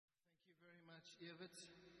of it.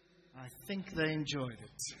 I think they enjoyed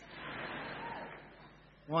it.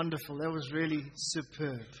 Wonderful. That was really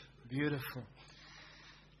superb. Beautiful.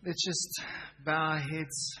 Let's just bow our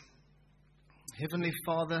heads. Heavenly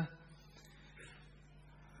Father,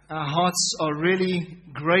 our hearts are really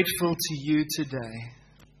grateful to you today.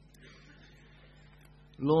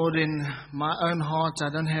 Lord, in my own heart, I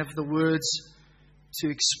don't have the words to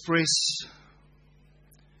express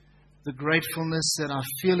the gratefulness that I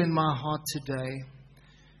feel in my heart today.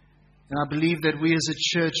 And I believe that we as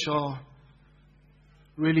a church are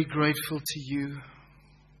really grateful to you.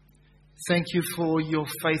 Thank you for your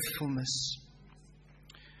faithfulness.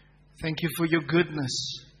 Thank you for your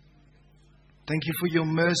goodness. Thank you for your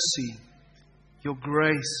mercy, your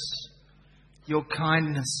grace, your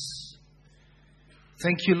kindness.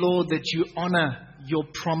 Thank you, Lord, that you honor your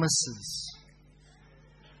promises.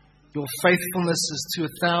 Your faithfulness is to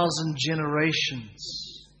 1,000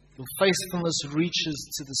 generations. Your faithfulness reaches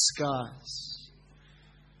to the skies.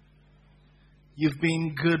 You've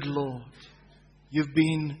been good, Lord. You've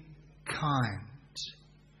been kind.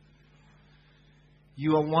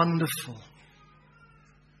 You are wonderful.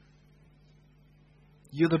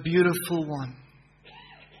 You're the beautiful one.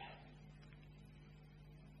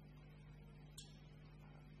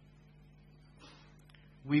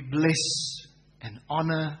 We bless and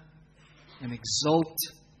honor and exalt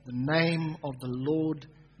the name of the Lord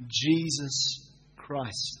Jesus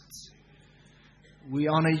Christ. We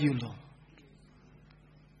honor you, Lord.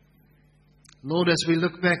 Lord, as we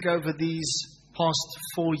look back over these past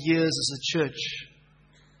 4 years as a church,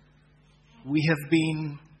 we have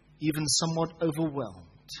been even somewhat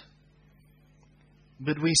overwhelmed.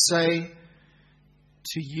 But we say,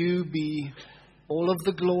 to you be all of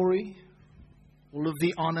the glory, all of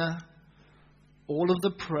the honor, all of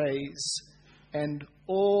the praise, and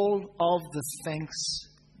all of the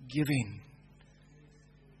thanksgiving.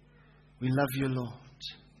 We love you, Lord.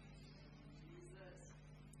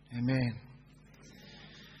 Amen.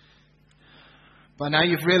 By now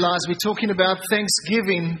you've realized we're talking about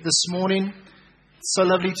Thanksgiving this morning. It's so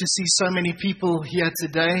lovely to see so many people here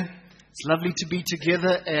today. It's lovely to be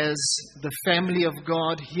together as the family of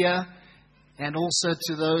God here, and also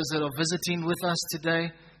to those that are visiting with us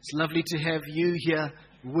today. It's lovely to have you here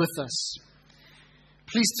with us.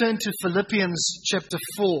 Please turn to Philippians chapter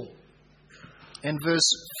 4 and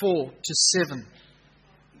verse 4 to 7.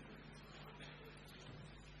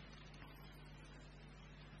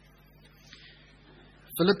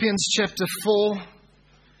 Philippians chapter 4,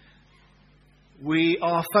 we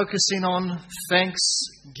are focusing on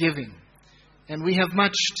thanksgiving. And we have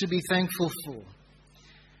much to be thankful for.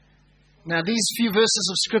 Now, these few verses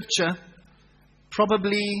of Scripture,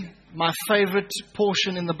 probably my favorite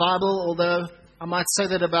portion in the Bible, although I might say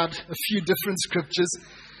that about a few different Scriptures.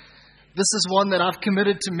 This is one that I've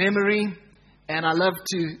committed to memory, and I love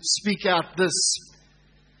to speak out this.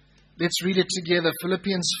 Let's read it together.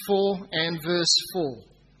 Philippians 4 and verse 4.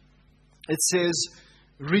 It says,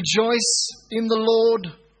 "Rejoice in the Lord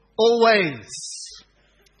always.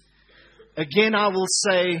 Again I will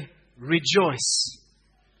say, rejoice.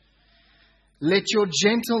 Let your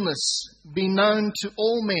gentleness be known to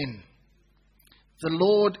all men. The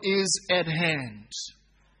Lord is at hand."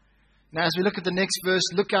 Now as we look at the next verse,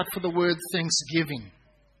 look out for the word thanksgiving.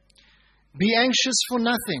 "Be anxious for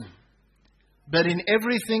nothing, but in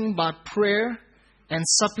everything by prayer and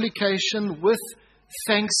supplication with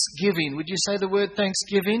thanksgiving." Would you say the word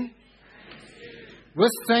thanksgiving?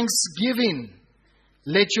 "With thanksgiving,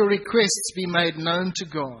 let your requests be made known to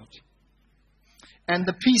God. And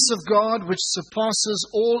the peace of God, which surpasses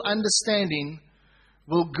all understanding,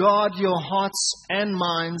 will guard your hearts and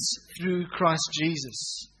minds through Christ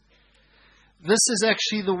Jesus." This is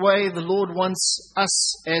actually the way the Lord wants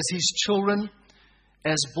us as His children,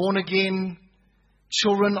 as born-again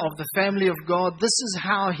children of the family of God. This is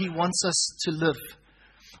how He wants us to live.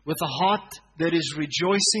 With a heart that is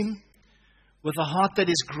rejoicing, with a heart that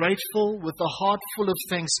is grateful, with a heart full of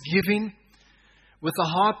thanksgiving, with a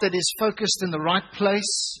heart that is focused in the right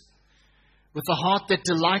place, with a heart that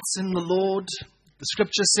delights in the Lord. The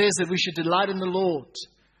Scripture says that we should delight in the Lord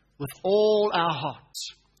with all our heart.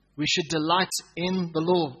 We should delight in the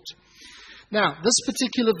Lord. Now, this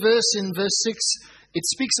particular verse in verse 6, it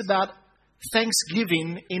speaks about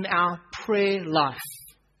thanksgiving in our prayer life.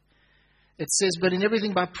 It says, "But in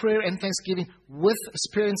everything by prayer and thanksgiving, with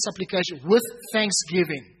prayer and supplication, with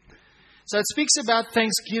thanksgiving." So it speaks about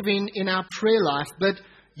thanksgiving in our prayer life, but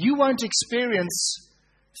you won't experience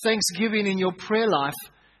thanksgiving in your prayer life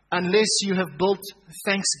unless you have built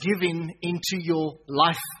thanksgiving into your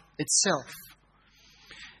life itself.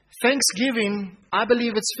 Thanksgiving, I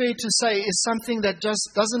believe it's fair to say, is something that just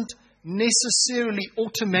doesn't necessarily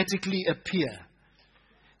automatically appear.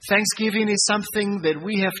 Thanksgiving is something that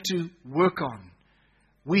we have to work on.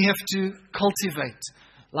 We have to cultivate.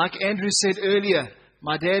 Like Andrew said earlier,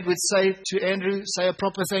 my dad would say to Andrew, say a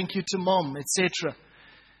proper thank you to Mom, etc.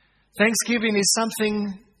 Thanksgiving is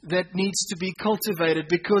something that needs to be cultivated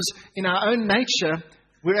because in our own nature,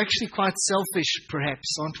 we're actually quite selfish,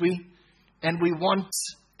 perhaps, aren't we? And we want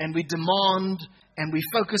and we demand and we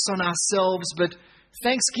focus on ourselves, but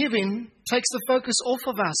Thanksgiving takes the focus off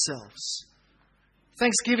of ourselves.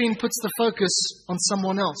 Thanksgiving puts the focus on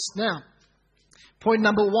someone else. Now, point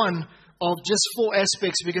number 1 of just 4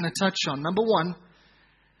 aspects we're going to touch on. Number 1,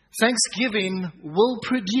 Thanksgiving will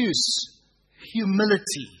produce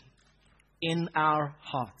humility in our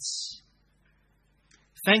hearts.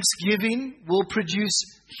 Thanksgiving will produce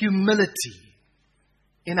humility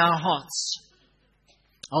in our hearts.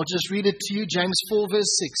 I'll just read it to you. James 4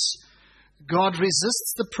 verse 6. God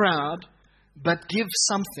resists the proud, but gives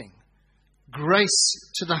something.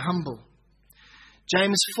 Grace to the humble.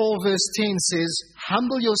 James 4 verse 10 says,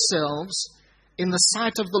 humble yourselves in the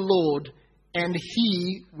sight of the Lord, and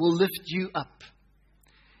He will lift you up.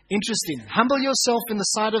 Interesting. Humble yourself in the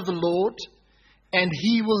sight of the Lord, and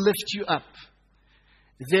He will lift you up.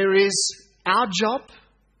 There is our job,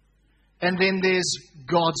 and then there's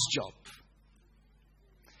God's job.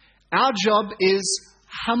 Our job is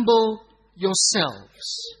humble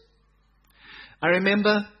yourselves. I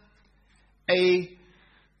remember a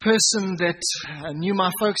person that knew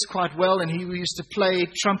my folks quite well, and he used to play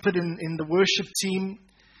trumpet in the worship team.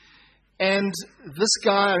 And this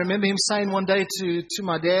guy, I remember him saying one day to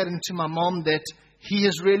my dad and to my mom that he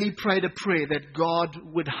has really prayed a prayer that God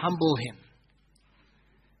would humble him.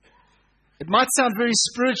 It might sound very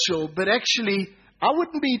spiritual, but actually, I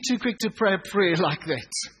wouldn't be too quick to pray a prayer like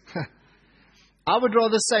that. I would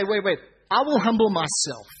rather say, wait, I will humble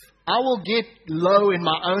myself. I will get low in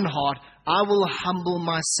my own heart. I will humble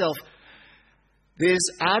myself. There's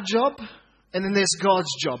our job, and then there's God's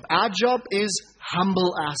job. Our job is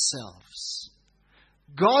humble ourselves.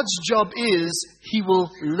 God's job is He will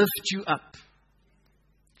lift you up.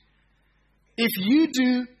 If you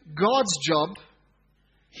do God's job,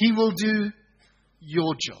 He will do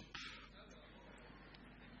your job.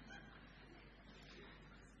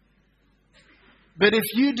 But if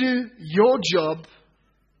you do your job,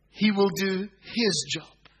 He will do His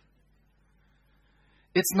job.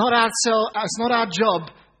 It's not our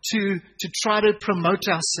job to try to promote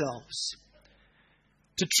ourselves,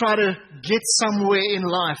 to try to get somewhere in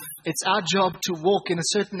life. It's our job to walk in a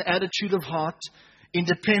certain attitude of heart, in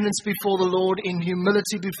dependence before the Lord, in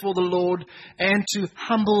humility before the Lord, and to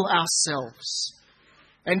humble ourselves.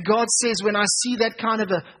 And God says, when I see that kind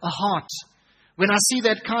of a heart, when I see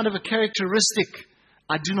that kind of a characteristic,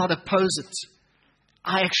 I do not oppose it.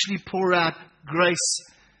 I actually pour out grace.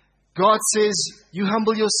 God says, you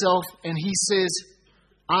humble yourself, and He says,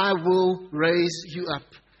 I will raise you up.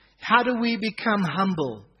 How do we become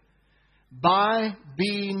humble? By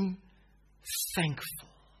being thankful.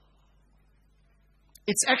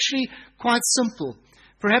 It's actually quite simple.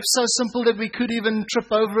 Perhaps so simple that we could even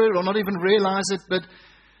trip over it or not even realize it, but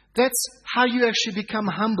that's how you actually become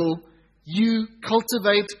humble. You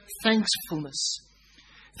cultivate thankfulness.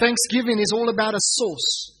 Thanksgiving is all about a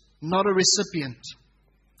source, not a recipient.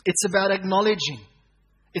 It's about acknowledging.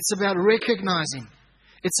 It's about recognizing.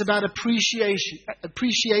 It's about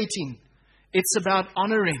appreciating. It's about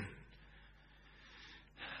honoring.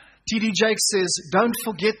 T.D. Jakes says, don't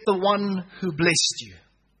forget the one who blessed you.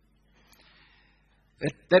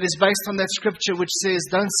 That is based on that scripture which says,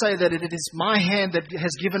 don't say that it is my hand that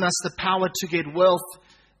has given us the power to get wealth,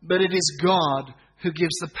 but it is God who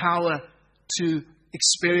gives the power to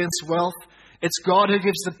experience wealth. It's God who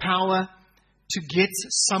gives the power to get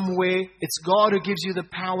somewhere. It's God who gives you the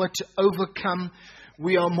power to overcome.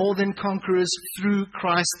 We are more than conquerors through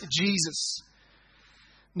Christ Jesus.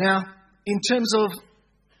 Now, in terms of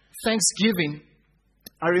Thanksgiving,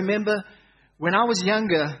 I remember when I was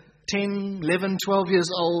younger, 10, 11, 12 years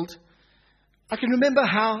old, I can remember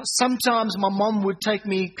how sometimes my mom would take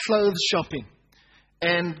me clothes shopping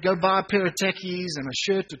and go buy a pair of tackies and a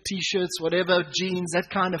shirt or t-shirts, whatever, jeans, that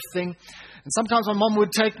kind of thing. And sometimes my mom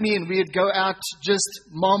would take me and we'd go out, just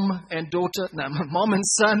mom and daughter, no, mom and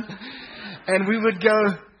son, and we would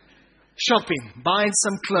go shopping, buying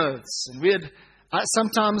some clothes. And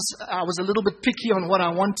sometimes I was a little bit picky on what I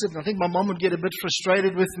wanted. I think my mom would get a bit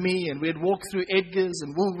frustrated with me, and we'd walk through Edgar's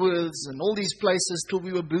and Woolworths and all these places till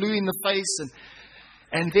we were blue in the face,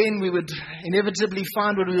 and then we would inevitably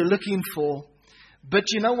find what we were looking for.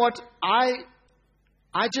 But you know what? I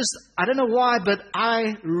I don't know why, but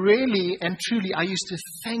I really and truly, I used to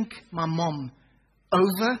thank my mom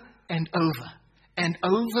over and over and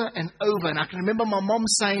over and over. And I can remember my mom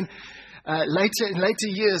saying in later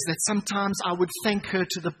years that sometimes I would thank her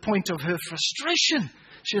to the point of her frustration.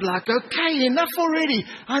 She'd like, okay, enough already.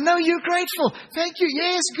 I know you're grateful. Thank you.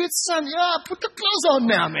 Yes, good son. Yeah, put the clothes on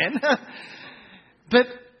now, man. But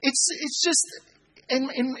it's just,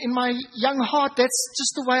 in my young heart, that's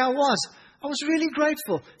just the way I was. I was really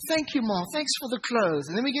grateful. Thank you, Mom. Thanks for the clothes.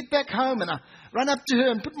 And then we get back home and I run up to her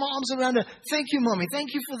and put my arms around her. Thank you, Mommy.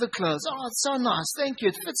 Thank you for the clothes. Oh, it's so nice. Thank you.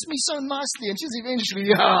 It fits me so nicely. And she's eventually,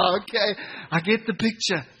 okay, I get the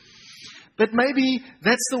picture. But maybe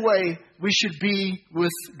that's the way we should be with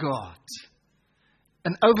God.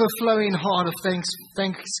 An overflowing heart of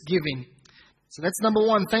thanksgiving. So that's number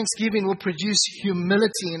one. Thanksgiving will produce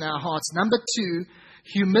humility in our hearts. Number two,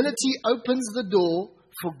 humility opens the door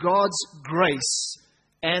for God's grace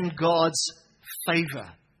and God's favor.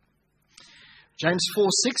 James 4:6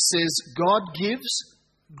 says, God gives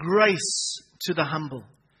grace to the humble.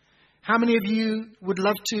 How many of you would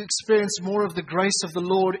love to experience more of the grace of the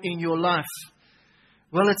Lord in your life?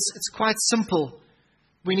 Well, it's quite simple.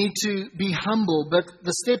 We need to be humble, but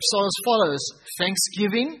the steps are as follows.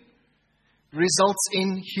 Thanksgiving results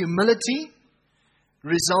in humility,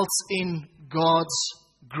 results in God's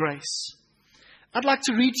grace. I'd like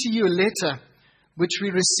to read to you a letter which we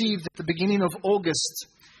received at the beginning of August,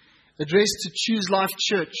 addressed to Choose Life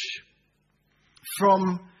Church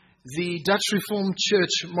from the Dutch Reformed Church,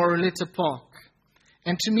 Moreletta Park.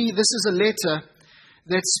 And to me, this is a letter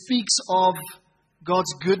that speaks of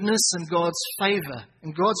God's goodness and God's favor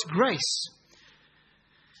and God's grace.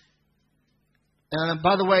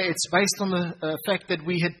 By the way, it's based on the fact that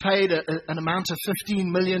we had paid an amount of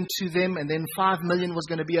 15 million to them, and then 5 million was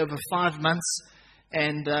going to be over 5 months.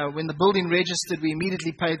 And when the building registered, we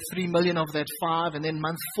immediately paid 3 million of that 5. And then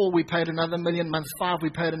month 4, we paid another million. Month 5, we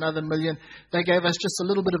paid another million. They gave us just a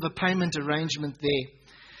little bit of a payment arrangement there.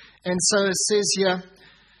 And so it says here,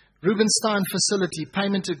 Rubenstein Facility,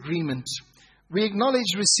 payment agreement. We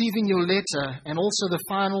acknowledge receiving your letter and also the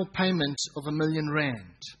final payment of R1 million.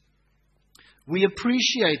 We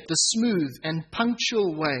appreciate the smooth and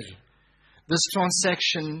punctual way this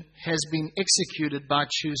transaction has been executed by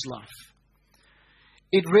Choose Life.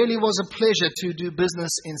 It really was a pleasure to do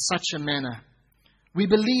business in such a manner. We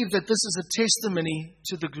believe that this is a testimony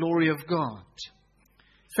to the glory of God.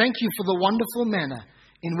 Thank you for the wonderful manner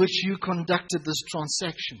in which you conducted this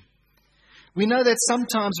transaction. We know that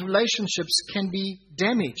sometimes relationships can be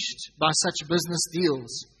damaged by such business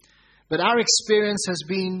deals, but our experience has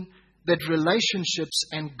been that relationships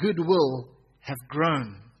and goodwill have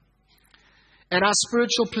grown. At our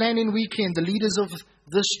spiritual planning weekend, the leaders of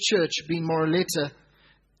this church, being Moreletta,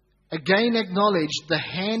 again acknowledged the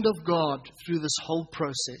hand of God through this whole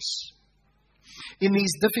process. In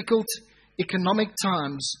these difficult economic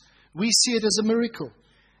times, we see it as a miracle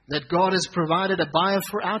that God has provided a buyer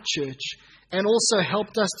for our church and also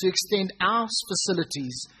helped us to extend our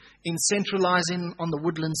facilities in centralizing on the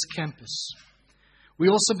Woodlands campus. We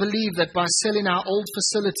also believe that by selling our old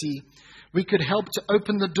facility, we could help to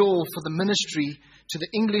open the door for the ministry to the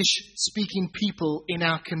English-speaking people in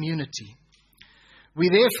our community. We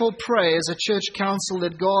therefore pray as a church council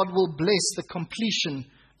that God will bless the completion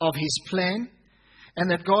of His plan and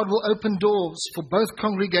that God will open doors for both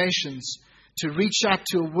congregations to reach out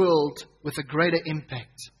to a world with a greater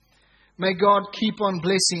impact. May God keep on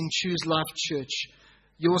blessing Choose Life Church.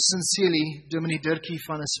 Yours sincerely, Dominee Dirkie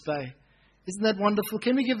van der Spy. Isn't that wonderful?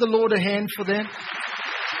 Can we give the Lord a hand for that?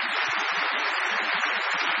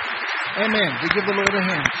 Amen. We give the Lord a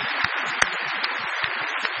hand.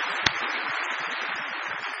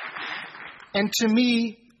 And to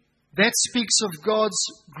me, that speaks of God's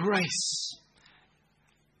grace.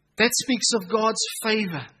 That speaks of God's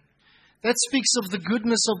favor. That speaks of the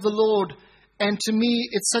goodness of the Lord. And to me,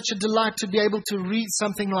 it's such a delight to be able to read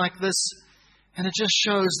something like this. And it just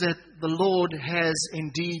shows that the Lord has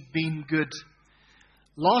indeed been good.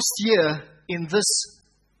 Last year, in this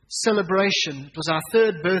celebration, it was our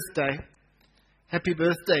 3rd birthday. Happy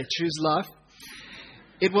birthday, Choose Life.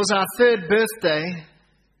 It was our 3rd birthday.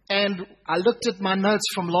 And I looked at my notes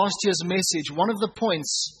from last year's message. One of the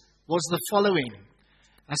points was the following.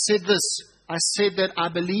 I said this. I said that I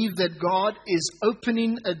believe that God is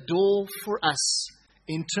opening a door for us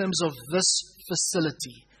in terms of this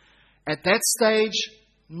facility. At that stage,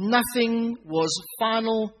 nothing was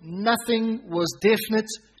final. Nothing was definite.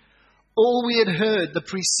 All we had heard the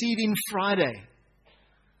preceding Friday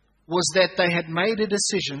was that they had made a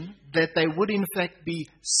decision that they would in fact be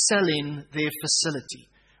selling their facility.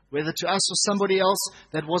 Whether to us or somebody else,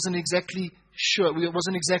 that wasn't exactly sure. It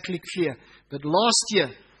wasn't exactly clear. But last year,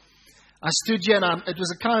 I stood here and it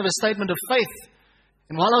was a kind of a statement of faith.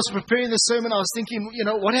 And while I was preparing the sermon, I was thinking,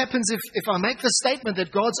 what happens if I make the statement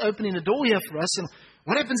that God's opening a door here for us? And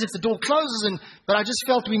what happens if the door closes? But I just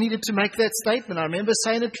felt we needed to make that statement. I remember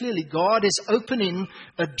saying it clearly. God is opening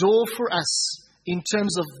a door for us in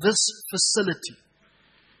terms of this facility.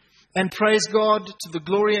 And praise God, to the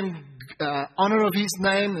glory and honor of His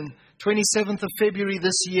name, and 27th of February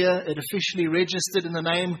this year, it officially registered in the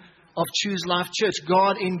name of Choose Life Church.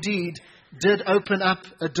 God indeed did open up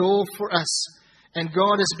a door for us. And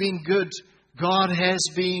God has been good. God has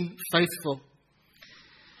been faithful.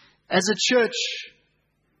 As a church,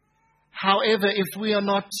 however, if we are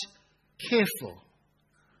not careful,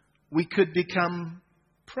 we could become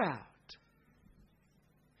proud.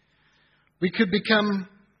 We could become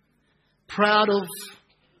proud of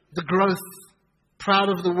the growth, proud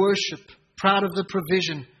of the worship, proud of the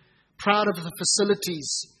provision, proud of the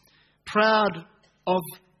facilities, proud of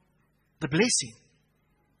the blessing.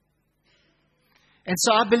 And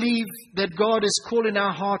so I believe that God is calling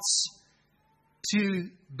our hearts to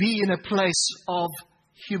be in a place of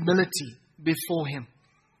humility before Him.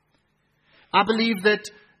 I believe that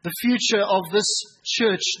the future of this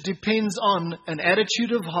church depends on an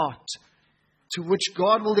attitude of heart to which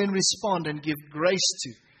God will then respond and give grace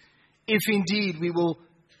to, if indeed we will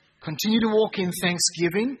continue to walk in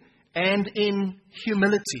thanksgiving and in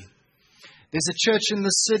humility. There's a church in the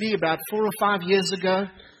city about 4 or 5 years ago.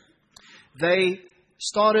 They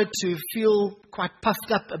started to feel quite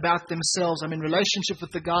puffed up about themselves. I'm in relationship with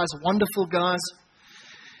the guys, wonderful guys.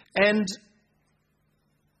 And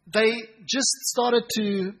they just started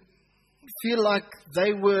to feel like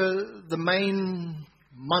they were the main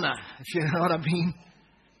mana, if you know what I mean.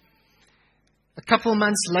 A couple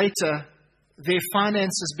months later, their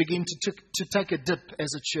finances began to take a dip as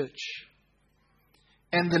a church.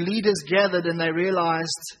 And the leaders gathered and they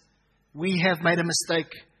realized, we have made a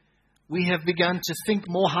mistake. We have begun to think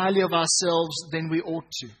more highly of ourselves than we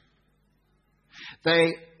ought to.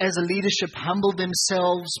 They, as a leadership, humbled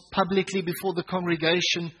themselves publicly before the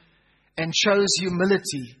congregation and chose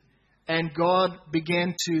humility. And God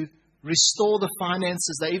began to restore the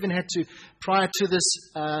finances. They even had to, prior to this,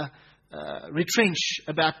 retrench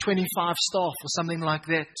about 25 staff or something like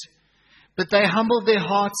that. But they humbled their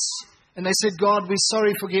hearts and they said, God, we're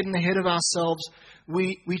sorry for getting ahead of ourselves.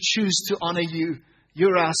 We choose to honor you.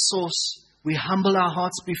 You're our source. We humble our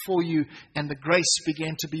hearts before you, and the grace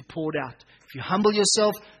began to be poured out. If you humble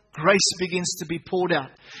yourself, grace begins to be poured out.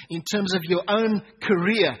 In terms of your own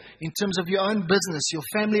career, in terms of your own business, your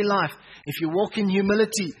family life, if you walk in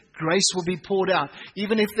humility, grace will be poured out.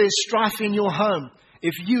 Even if there's strife in your home,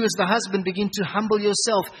 if you as the husband begin to humble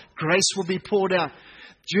yourself, grace will be poured out.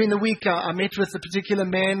 During the week, I met with a particular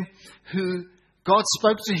man who God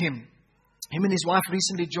spoke to him. Him and his wife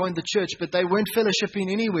recently joined the church, but they weren't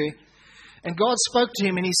fellowshipping anywhere. And God spoke to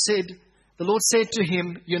him and He said, the Lord said to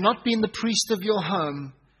him, you're not being the priest of your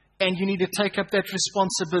home, and you need to take up that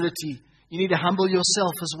responsibility. You need to humble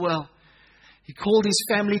yourself as well. He called his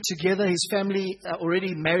family together. His family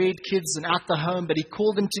already married, kids and out the home, but he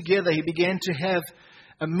called them together. He began to have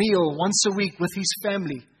a meal once a week with his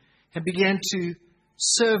family and began to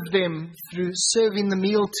serve them through serving the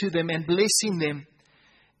meal to them and blessing them.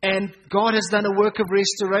 And God has done a work of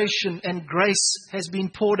restoration, and grace has been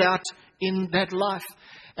poured out in that life.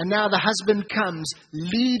 And now the husband comes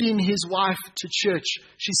leading his wife to church.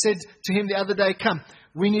 She said to him the other day, come,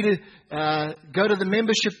 we need to go to the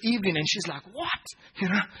membership evening. And she's like, what?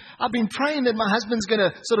 I've been praying that my husband's going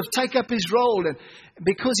to sort of take up his role. And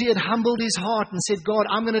because he had humbled his heart and said, God,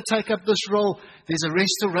 I'm going to take up this role, there's a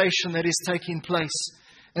restoration that is taking place.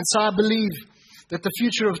 And so I believe that the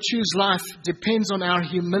future of Choose Life depends on our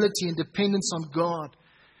humility and dependence on God.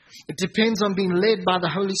 It depends on being led by the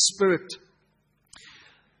Holy Spirit.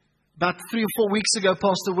 About 3 or 4 weeks ago,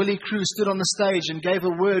 Pastor Willie Crew stood on the stage and gave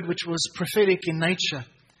a word which was prophetic in nature.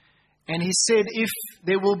 And he said, if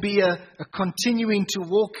there will be a continuing to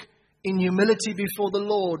walk in humility before the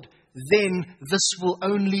Lord, then this will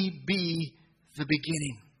only be the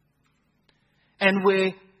beginning. And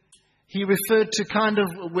where he referred to kind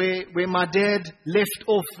of where my dad left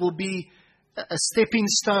off will be a stepping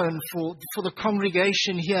stone for the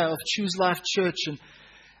congregation here of Choose Life Church.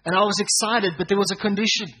 And I was excited, but there was a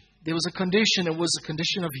condition. There was a condition. It was a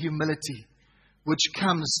condition of humility, which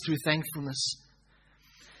comes through thankfulness.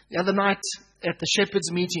 The other night at the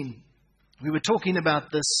Shepherd's meeting, we were talking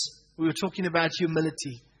about this. We were talking about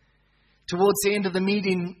humility. Towards the end of the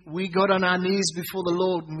meeting, we got on our knees before the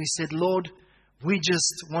Lord and we said, Lord, We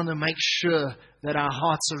just want to make sure that our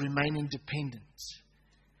hearts are remaining dependent.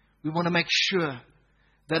 We want to make sure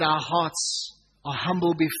that our hearts are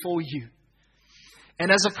humble before you.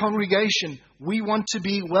 And as a congregation, we want to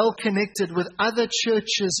be well connected with other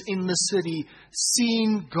churches in the city,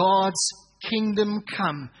 seeing God's kingdom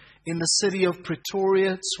come in the city of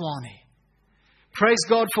Pretoria, Tshwane. Praise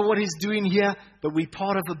God for what He's doing here, but we're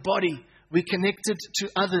part of a body. We're connected to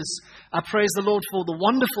others. I praise the Lord for the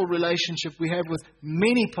wonderful relationship we have with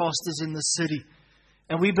many pastors in the city.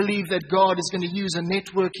 And we believe that God is going to use a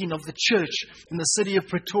networking of the church in the city of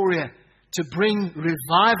Pretoria to bring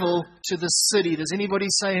revival to the city. Does anybody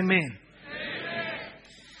say amen? Amen.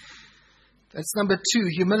 That's number 2.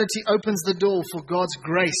 Humility opens the door for God's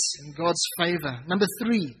grace and God's favor. Number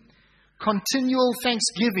 3. Continual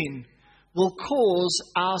thanksgiving will cause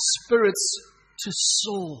our spirits to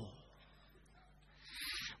soar.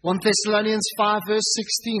 1 Thessalonians 5 verse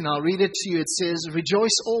 16. I'll read it to you. It says,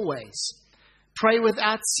 "Rejoice always. Pray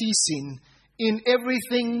without ceasing. In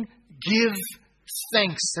everything give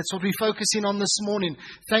thanks." That's what we're focusing on this morning.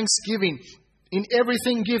 Thanksgiving. In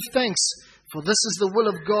everything give thanks, for this is the will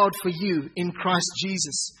of God for you in Christ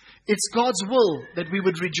Jesus. It's God's will that we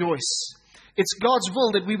would rejoice. It's God's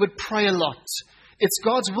will that we would pray a lot. It's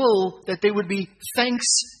God's will that there would be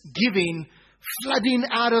thanksgiving flooding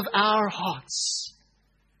out of our hearts.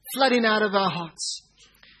 Flooding out of our hearts.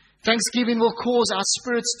 Thanksgiving will cause our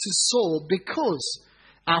spirits to soar because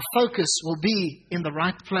our focus will be in the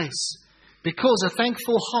right place. Because a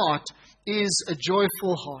thankful heart is a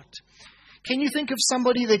joyful heart. Can you think of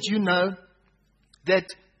somebody that you know that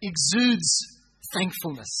exudes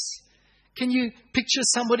thankfulness? Can you picture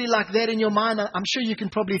somebody like that in your mind? I'm sure you can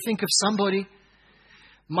probably think of somebody.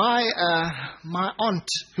 My aunt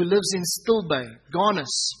who lives in Stilbay,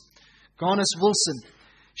 Garnis Wilson,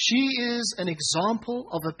 she is an example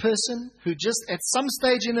of a person who just at some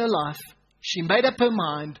stage in her life, she made up her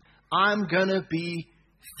mind, I'm going to be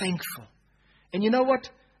thankful. And you know what?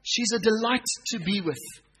 She's a delight to be with.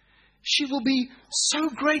 She will be so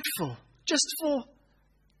grateful just for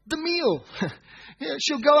the meal.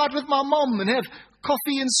 She'll go out with my mom and have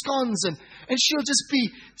coffee and scones and she'll just be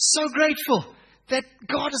so grateful that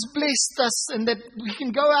God has blessed us and that we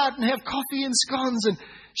can go out and have coffee and scones, and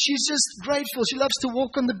she's just grateful. She loves to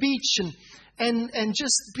walk on the beach and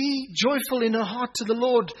just be joyful in her heart to the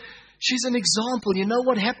Lord. She's an example. You know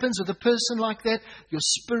what happens with a person like that? Your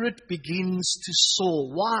spirit begins to soar.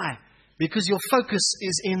 Why? Because your focus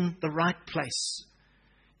is in the right place.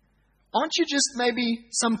 Aren't you just maybe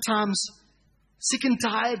sometimes sick and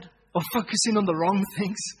tired of focusing on the wrong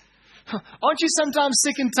things? Aren't you sometimes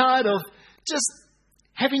sick and tired of just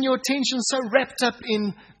having your attention so wrapped up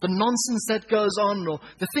in the nonsense that goes on, or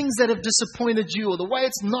the things that have disappointed you, or the way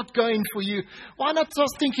it's not going for you? Why not start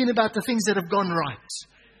thinking about the things that have gone right?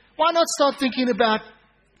 Why not start thinking about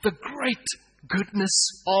the great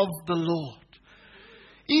goodness of the Lord?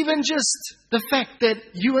 Even just the fact that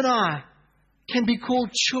you and I can be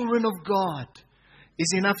called children of God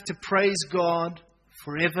is enough to praise God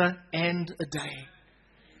forever and a day.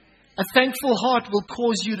 A thankful heart will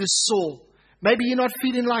cause you to soar. Maybe you're not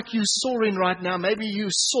feeling like you're soaring right now. Maybe you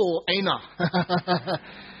soar, Aina.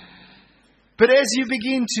 But as you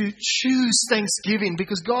begin to choose thanksgiving,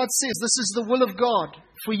 because God says this is the will of God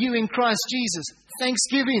for you in Christ Jesus.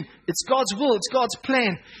 Thanksgiving, it's God's will, it's God's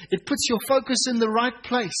plan. It puts your focus in the right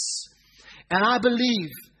place. And I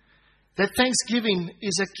believe that thanksgiving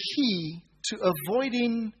is a key to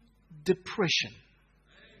avoiding depression.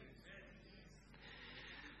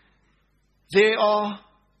 There are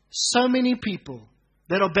so many people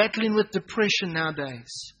that are battling with depression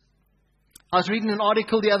nowadays. I was reading an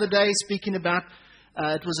article the other day speaking about,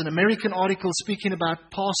 it was an American article speaking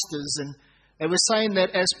about pastors, and they were saying that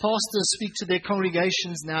as pastors speak to their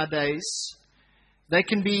congregations nowadays, they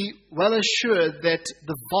can be well assured that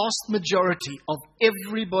the vast majority of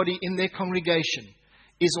everybody in their congregation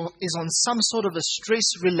is on some sort of a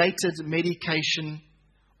stress-related medication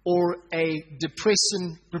or a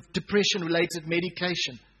depression-related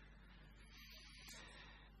medication.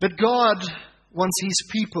 But God wants His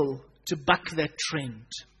people to buck that trend.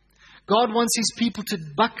 God wants His people to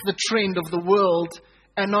buck the trend of the world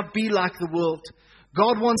and not be like the world.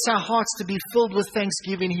 God wants our hearts to be filled with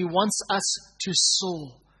thanksgiving. He wants us to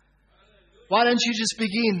soar. Why don't you just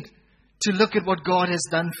begin to look at what God has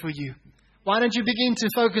done for you? Why don't you begin to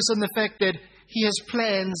focus on the fact that He has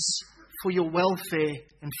plans for your welfare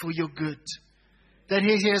and for your good? That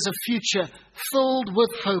He has a future filled with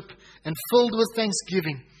hope and filled with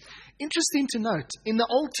thanksgiving. Interesting to note, in the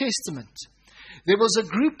Old Testament, there was a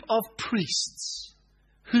group of priests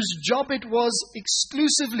whose job it was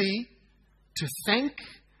exclusively to thank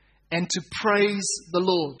and to praise the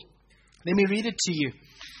Lord. Let me read it to you.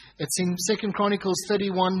 It's in 2 Chronicles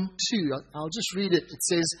 31:2. I'll just read it. It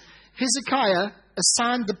says, Hezekiah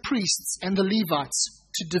assigned the priests and the Levites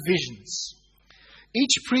to divisions.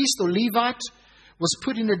 Each priest or Levite was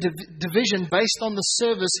put in a division based on the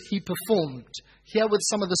service he performed. Here with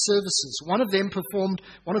some of the services. One of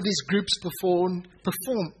these groups performed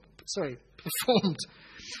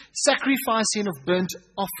sacrificing of burnt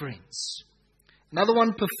offerings. Another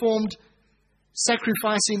one performed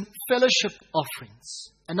sacrificing fellowship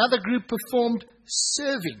offerings. Another group performed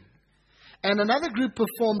serving. And another group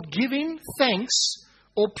performed giving thanks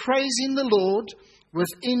or praising the Lord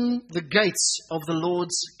within the gates of the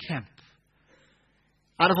Lord's camp.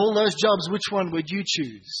 Out of all those jobs, which one would you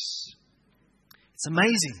choose? It's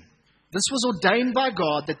amazing. This was ordained by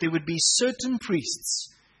God that there would be certain priests.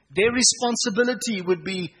 Their responsibility would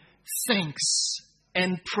be thanks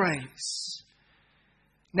and praise.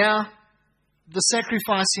 Now, the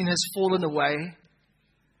sacrificing has fallen away.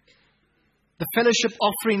 The fellowship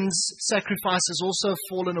offerings sacrifice has also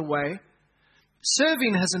fallen away.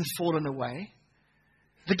 Serving hasn't fallen away.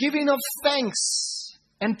 The giving of thanks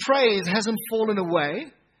and praise hasn't fallen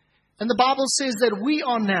away. And the Bible says that we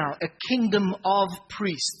are now a kingdom of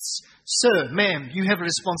priests. Sir, ma'am, you have a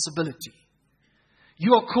responsibility.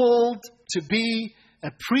 You are called to be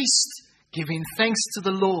a priest giving thanks to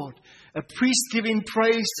the Lord. A priest giving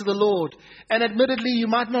praise to the Lord. And admittedly, you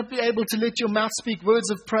might not be able to let your mouth speak words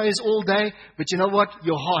of praise all day. But you know what?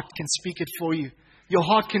 Your heart can speak it for you. Your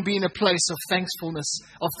heart can be in a place of thankfulness,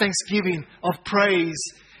 of thanksgiving, of praise.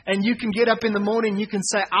 And you can get up in the morning, you can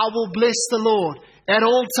say, I will bless the Lord at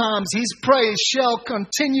all times. His praise shall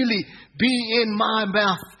continually be in my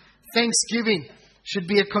mouth. Thanksgiving should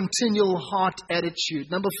be a continual heart attitude.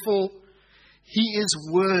 Number 4, He is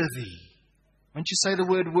worthy. Won't you say the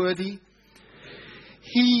word worthy?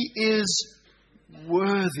 He is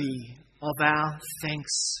worthy of our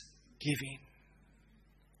thanksgiving.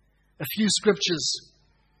 A few scriptures.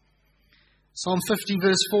 Psalm 50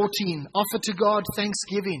 verse 14. Offer to God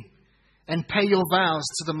thanksgiving and pay your vows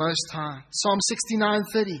to the Most High. Psalm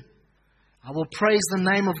 69:30. I will praise the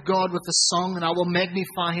name of God with a song and I will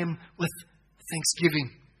magnify Him with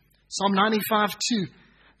thanksgiving. Psalm 95:2.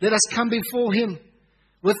 Let us come before Him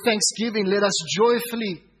with thanksgiving. Let us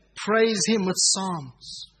joyfully praise Him with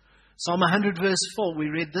psalms. Psalm 100 verse 4. We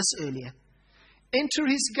read this earlier. Enter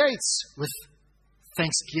His gates with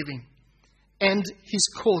thanksgiving and His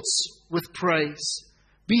courts with praise.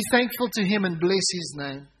 Be thankful to Him and bless His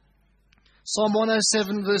name. Psalm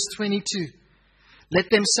 107 verse 22. Let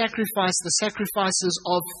them sacrifice the sacrifices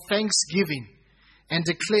of thanksgiving and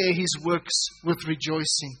declare His works with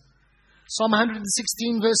rejoicing. Psalm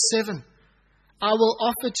 116 verse 7. I will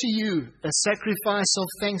offer to you a sacrifice of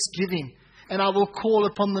thanksgiving and I will call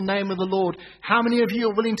upon the name of the Lord. How many of you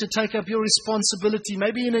are willing to take up your responsibility,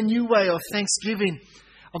 maybe in a new way of thanksgiving,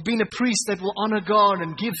 of being a priest that will honor God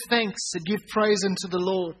and give thanks and give praise unto the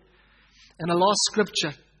Lord? And a last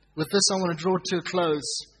scripture, with this I want to draw to a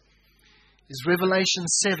close, is Revelation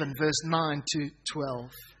 7 verse 9 to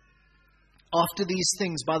 12. After these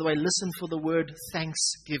things, by the way, listen for the word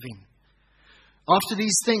thanksgiving. After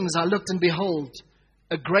these things I looked and behold,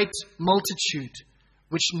 a great multitude,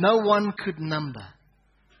 which no one could number,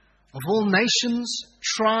 of all nations,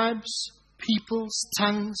 tribes, peoples,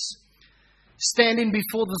 tongues, standing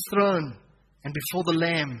before the throne and before the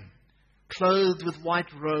Lamb, clothed with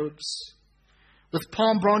white robes, with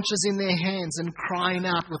palm branches in their hands, and crying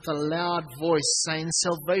out with a loud voice, saying,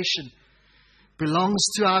 Salvation belongs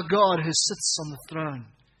to our God who sits on the throne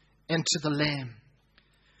and to the Lamb.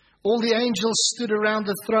 All the angels stood around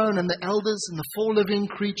the throne, and the elders and the 4 living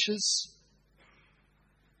creatures,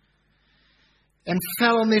 and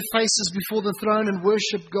fell on their faces before the throne and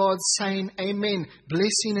worshipped God, saying, Amen.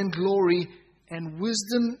 Blessing and glory and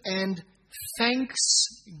wisdom and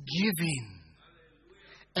thanksgiving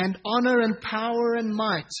and honor and power and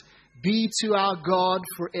might be to our God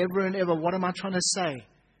forever and ever. What am I trying to say?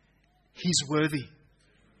 He's worthy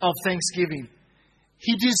of thanksgiving.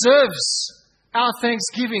 He deserves our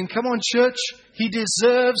thanksgiving. Come on, church. He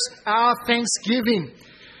deserves our thanksgiving.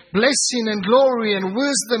 Blessing and glory and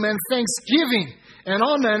wisdom and thanksgiving and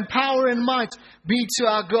honor and power and might be to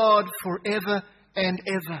our God forever and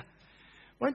ever.